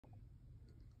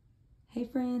Hey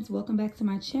friends, welcome back to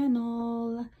my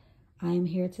channel. I am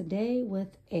here today with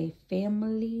a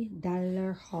Family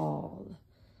Dollar haul.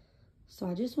 So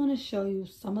I just want to show you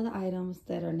some of the items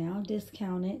that are now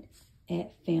discounted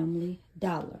at Family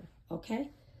Dollar,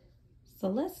 okay? So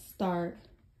let's start.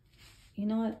 You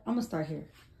know what? I'm going to start here.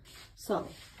 So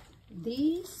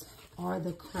these are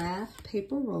the craft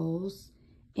paper rolls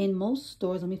in most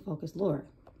stores. Let me focus, Lord.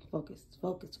 Focus,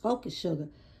 sugar.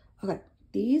 Okay,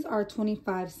 these are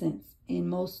 25 cents in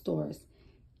most stores.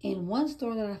 In one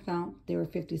store that I found, they were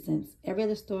 50 cents. Every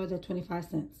other store, they're 25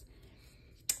 cents.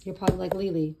 You're probably like,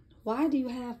 Lily, why do you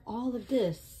have all of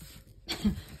this?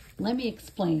 Let me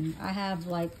explain. I have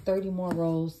like 30 more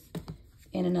rolls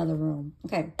in another room.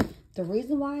 Okay, the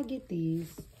reason why I get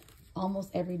these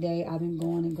almost every day, I've been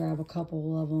going and grab a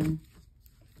couple of them.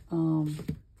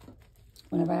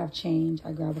 Whenever I have change,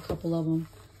 I grab a couple of them.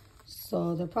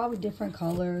 So they're probably different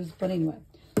colors, but anyway.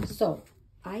 So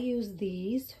I use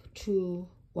these to,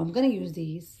 well, I'm going to use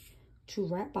these to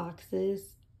wrap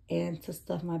boxes and to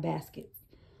stuff my baskets.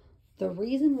 The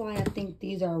reason why I think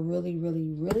these are a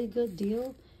really good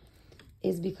deal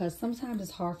is because sometimes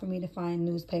it's hard for me to find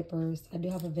newspapers. I do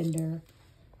have a vendor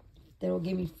that will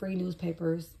give me free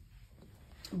newspapers,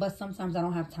 but sometimes I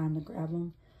don't have time to grab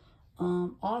them.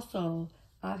 Also,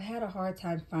 I've had a hard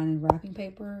time finding wrapping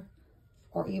paper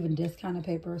or even discounted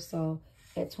paper. So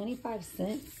at 25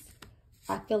 cents,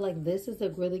 I feel like this is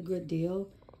a really good deal.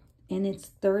 And it's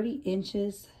 30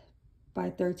 inches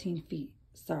by 13 feet.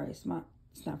 Sorry, it's not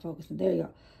focusing. There you go.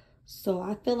 So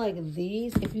I feel like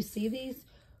these, if you see these,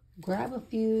 grab a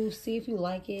few, see if you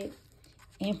like it.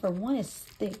 And for one, it's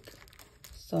thick.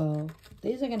 So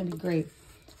these are going to be great.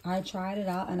 I tried it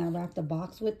out and I wrapped a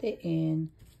box with it and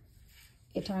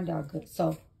it turned out good.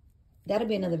 So that'll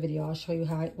be another video. I'll show you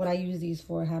what I use these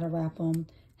for, how to wrap them,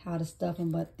 how to stuff them.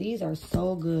 But these are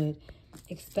so good,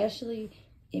 especially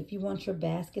if you want your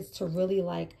baskets to really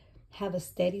like have a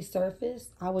steady surface.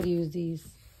 I would use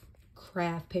these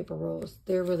craft paper rolls.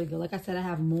 They're really good. Like I said, I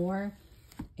have more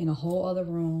in a whole other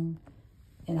room,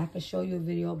 and I could show you a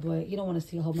video, but you don't want to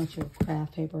see a whole bunch of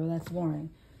craft paper. That's boring.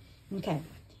 Okay,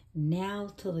 now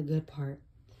to the good part.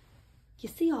 You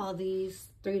see all these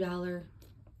 $3?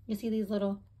 You see these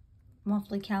little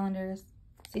monthly calendars?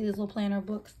 See these little planner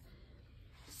books?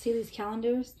 See these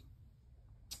calendars?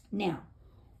 Now,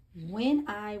 when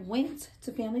I went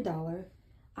to Family Dollar,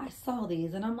 I saw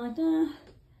these and I'm like,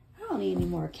 I don't need any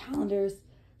more calendars.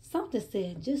 Something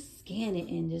said, just scan it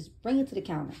and just bring it to the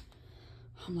counter.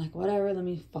 I'm like, whatever, let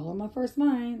me follow my first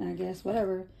mind, I guess,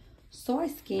 whatever. So I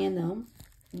scanned them,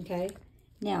 okay?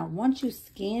 Now, once you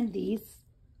scan these,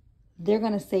 they're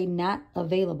going to say not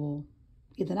available.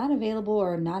 Either not available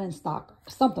or not in stock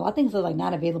or something. I think it's like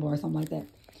not available or something like that.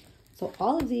 So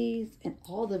all of these and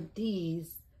all of these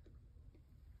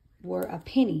were a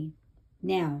penny.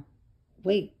 Now,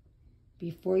 wait.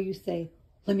 Before you say,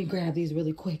 let me grab these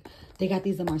really quick. They got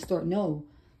these in my store. No.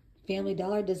 Family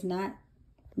Dollar does not.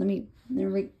 Let me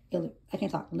reiterate.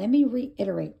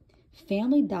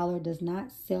 Family Dollar does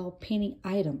not sell penny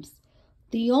items.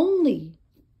 The only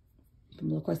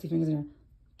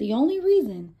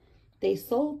reason they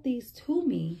sold these to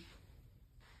me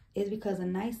is because a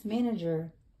nice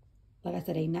manager, like I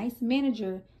said, a nice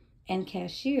manager and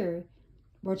cashier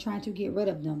were trying to get rid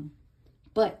of them.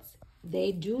 But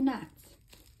they do not.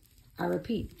 I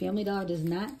repeat, Family Dollar does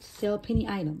not sell penny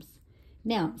items.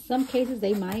 Now, some cases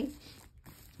they might,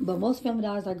 but most Family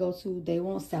Dollars I go to, they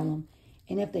won't sell them.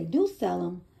 And if they do sell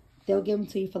them, they'll give them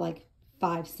to you for like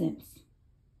 5 cents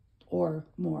or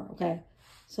more, okay?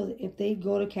 So if they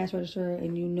go to cash register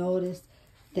and you notice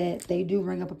that they do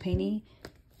ring up a penny,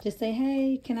 just say,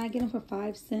 hey, can I get them for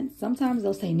 5 cents? Sometimes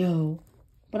they'll say no,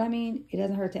 but I mean, it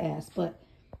doesn't hurt to ask. But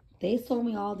they sold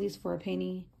me all these for a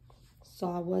penny, so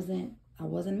I wasn't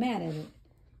mad at it.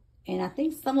 And I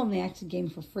think some of them they actually gave me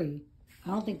for free. I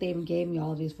don't think they even gave me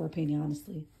all of these for a penny,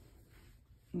 honestly.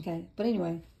 Okay, but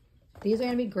anyway, these are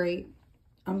going to be great.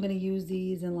 I'm going to use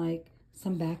these in like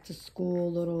some back to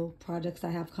school little projects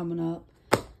I have coming up.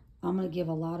 I'm going to give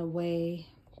a lot away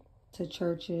to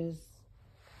churches.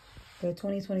 They're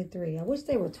 2023. I wish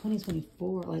they were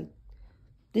 2024, like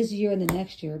this year and the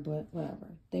next year, but whatever.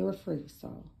 They were free,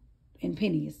 so. And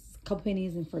pennies. A couple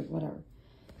pennies and free, whatever.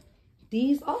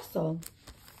 These also.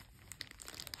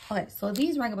 Okay, so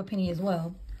these rang up a penny as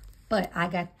well. But I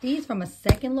got these from a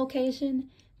second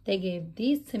location. They gave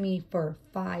these to me for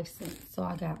 5 cents. So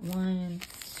I got 1,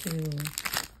 2,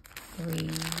 3,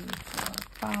 4,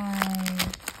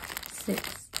 5,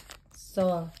 6.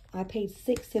 So I paid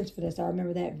 6 cents for this. I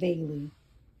remember that vaguely.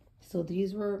 So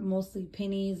these were mostly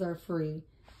pennies or free.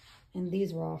 And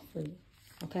these were all free.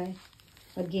 Okay.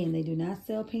 Again, they do not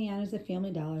sell penny items at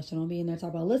Family Dollar, so don't be in there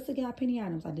talking about, Alyssa got penny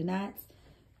items. I did not.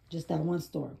 Just that one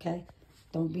store, okay?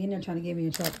 Don't be in there trying to get me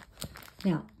in trouble.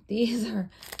 Now, these are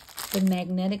the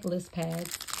magnetic list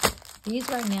pads. These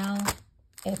right now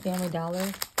at Family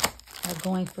Dollar are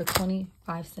going for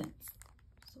 25 cents.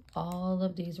 So all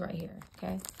of these right here,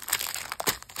 okay?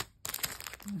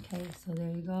 Okay, so there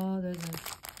you go. There's a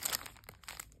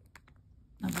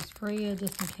number for you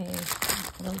just in case.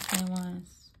 Those same ones.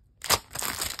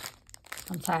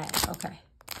 I'm tired. Okay.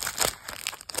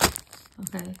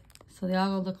 Okay. So they all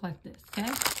gonna look like this, okay?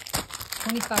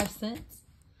 25 cents.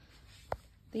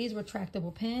 These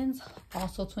retractable pins,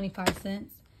 also 25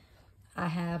 cents. I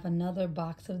have another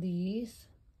box of these.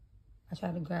 I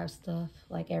try to grab stuff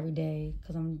like every day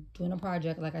because I'm doing a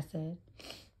project, like I said.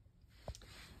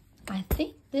 I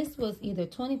think this was either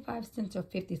 25 cents or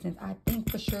 50 cents. I think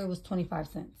for sure it was 25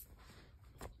 cents.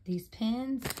 These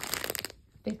pins,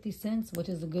 50 cents, which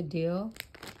is a good deal.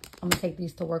 I'm gonna take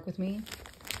these to work with me.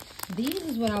 These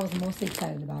is what I was most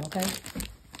excited about, okay?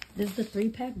 This is the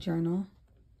 3-pack journal,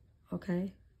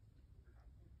 okay?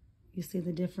 You see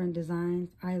the different designs?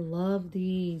 I love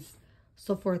these.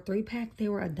 So for a 3-pack, they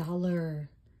were $1.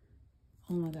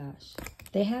 Oh my gosh.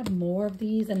 They have more of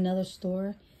these in another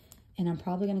store. And I'm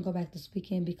probably going to go back this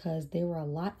weekend because there were a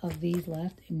lot of these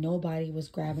left. And nobody was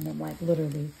grabbing them, like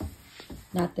literally.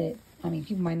 Not that, I mean,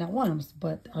 people might not want them,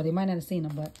 but, or they might not have seen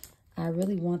them. But I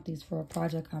really want these for a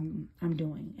project I'm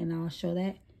doing. And I'll show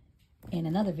that in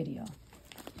another video.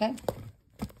 Okay?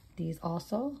 These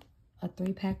also, a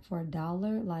 3-pack for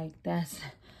 $1. Like, that's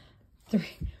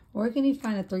three. Where can you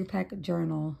find a 3-pack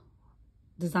journal,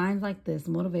 designs like this,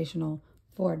 motivational,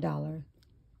 for $1?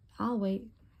 I'll wait.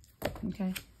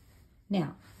 Okay?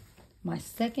 Now, my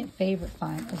second favorite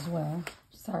find as well.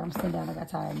 Sorry, I'm sitting down. I got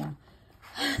tired now.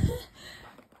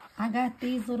 I got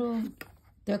these little,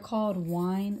 they're called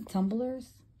wine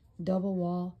tumblers. Double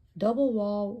wall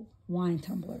wine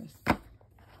tumblers.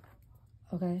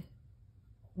 Okay?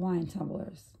 Wine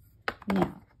tumblers.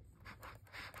 Now,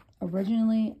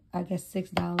 originally, I guess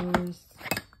 $6,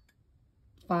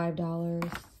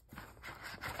 $5,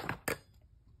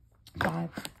 $5.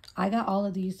 I got all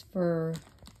of these for,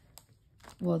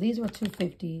 well, these were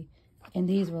 $2.50 and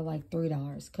these were like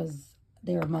 $3 because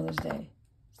they were Mother's Day.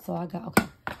 So I got, okay,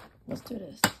 let's do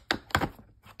this.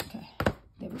 Okay,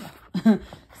 there we go.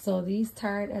 So these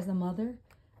Tired as a Mother,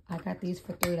 I got these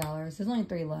for $3. There's only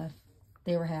 3 left.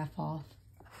 They were half off.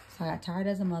 So I got Tired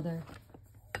as a Mother.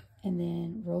 And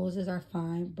then Roses Are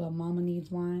Fine, but Mama Needs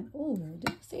Wine. Ooh,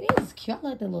 see, this is cute. I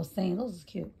like the little saying. Those is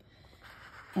cute.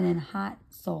 And then Hot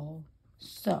Soul.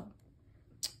 So,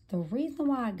 the reason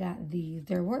why I got these,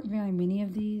 there weren't very many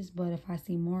of these, but if I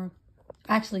see more,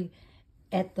 actually,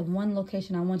 at the one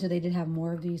location I went to, they did have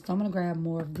more of these. So I'm going to grab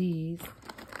more of these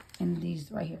and these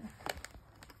right here.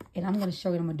 And I'm going to show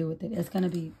you what I'm going to do with it. It's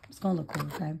going to look cool,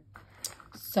 okay?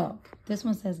 So, this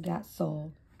one says Got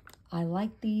Soul. I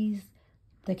like these.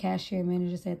 The cashier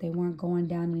manager said they weren't going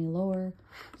down any lower.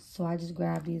 So I just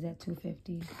grabbed these at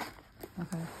 $2.50.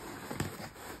 Okay.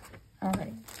 All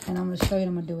right. And I'm going to show you what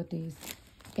I'm going to do with these.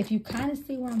 If you kind of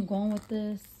see where I'm going with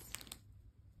this.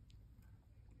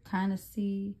 Kind of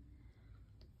see.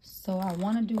 So I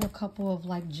want to do a couple of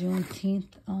like Juneteenth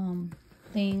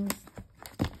things.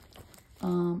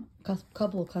 A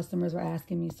couple of customers were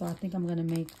asking me. So I think I'm going to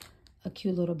make a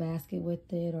cute little basket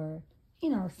with it. Or,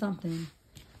 you know, something.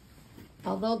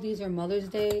 Although these are Mother's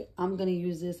Day, I'm going to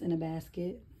use this in a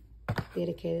basket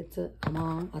dedicated to a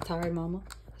mom, a tired mama.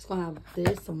 It's going to have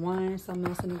this, some wine, something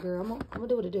else in the girl. I'm going to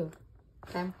do what it do.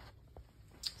 Okay?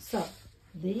 So,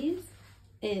 these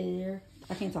are,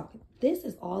 I can't talk. This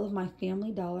is all of my Family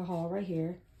Dollar haul right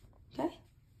here. Okay?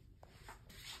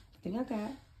 I think I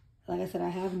got, like I said, I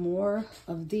have more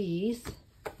of these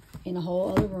in a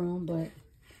whole other room, but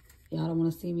y'all don't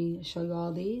want to see me show you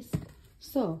all these.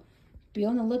 So, be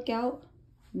on the lookout.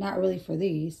 Not really for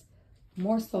these.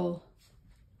 More so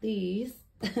these.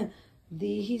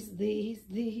 these,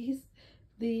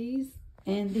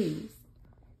 and these.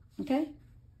 Okay?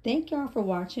 Thank y'all for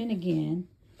watching again.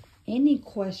 Any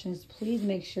questions, please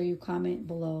make sure you comment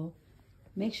below.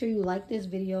 Make sure you like this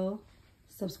video.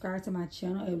 Subscribe to my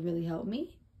channel. It would really help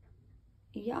me.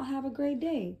 Y'all have a great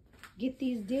day. Get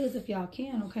these deals if y'all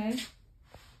can, okay?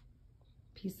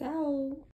 Peace out.